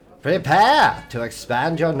Prepare to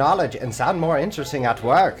expand your knowledge and sound more interesting at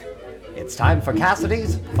work. It's time for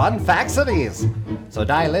Cassidy's Fun Facts-sidys. So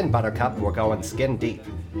dial in, Buttercup, we're going skin deep.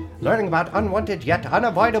 Learning about unwanted yet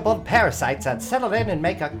unavoidable parasites that settle in and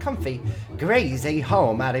make a comfy, greasy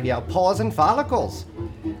home out of your pores and follicles.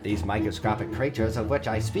 These microscopic creatures of which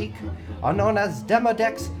I speak are known as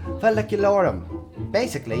Demodex folliculorum.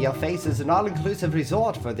 Basically, your face is an all-inclusive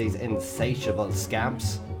resort for these insatiable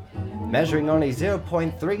scamps. Measuring only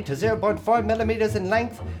 0.3 to 0.4 millimeters in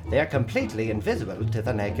length, they are completely invisible to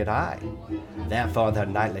the naked eye. Therefore, their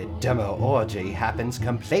nightly demo orgy happens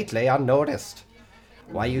completely unnoticed.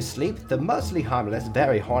 While you sleep, the mostly harmless,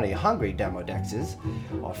 very horny, hungry Demodexes,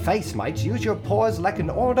 or face mites, use your pores like an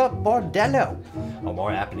ordered bordello, or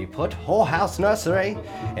more aptly put, whorehouse nursery,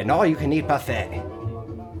 an all-you-can-eat buffet.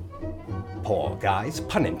 Poor guys,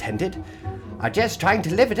 pun intended, are just trying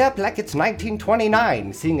to live it up like it's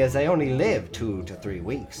 1929, seeing as they only live 2 to 3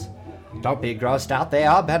 weeks. Don't be grossed out, they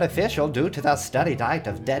are beneficial due to their steady diet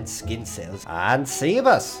of dead skin cells and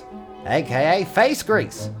sebum, aka face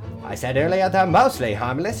grease. I said earlier they're mostly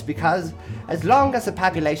harmless because as long as the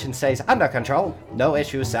population stays under control, no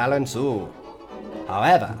issues shall ensue.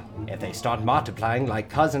 However, if they start multiplying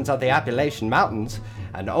like cousins of the Appalachian Mountains,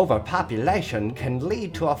 an overpopulation can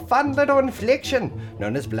lead to a fun little infliction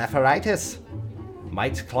known as blepharitis.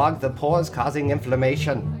 Mites clog the pores, causing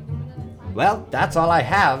inflammation. Well, that's all I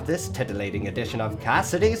have this titillating edition of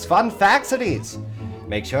Cassidy's Fun Facts-sidys.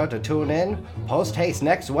 Make sure to tune in post-haste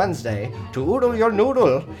next Wednesday to oodle your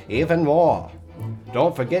noodle even more.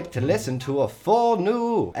 Don't forget to listen to a full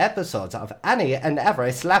new episodes of any and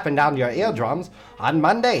every slapping down your eardrums on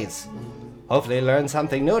Mondays. Hopefully learn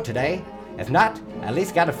something new today. If not, at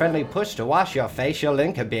least get a friendly push to wash your facial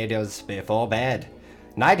incubators before bed.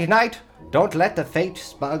 Nighty-night, don't let the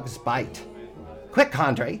fate bugs bite. Quick,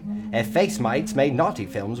 Andre, if face mites made naughty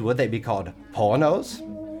films, would they be called pornos?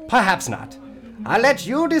 Perhaps not. I'll let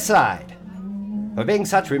you decide. For being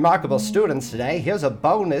such remarkable students today, here's a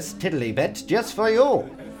bonus tiddly bit just for you.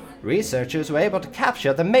 Researchers were able to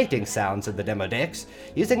capture the mating sounds of the Demodex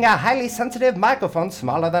using a highly sensitive microphone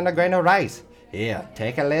smaller than a grain of rice. Here,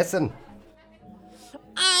 take a listen.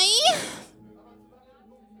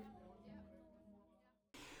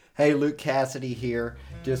 Hey, Luke Cassidy here.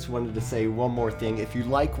 Just wanted to say one more thing. If you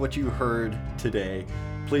like what you heard today,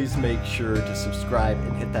 please make sure to subscribe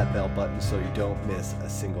and hit that bell button so you don't miss a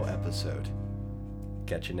single episode.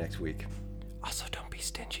 Catch you next week. Also, don't be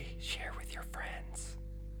stingy. Share.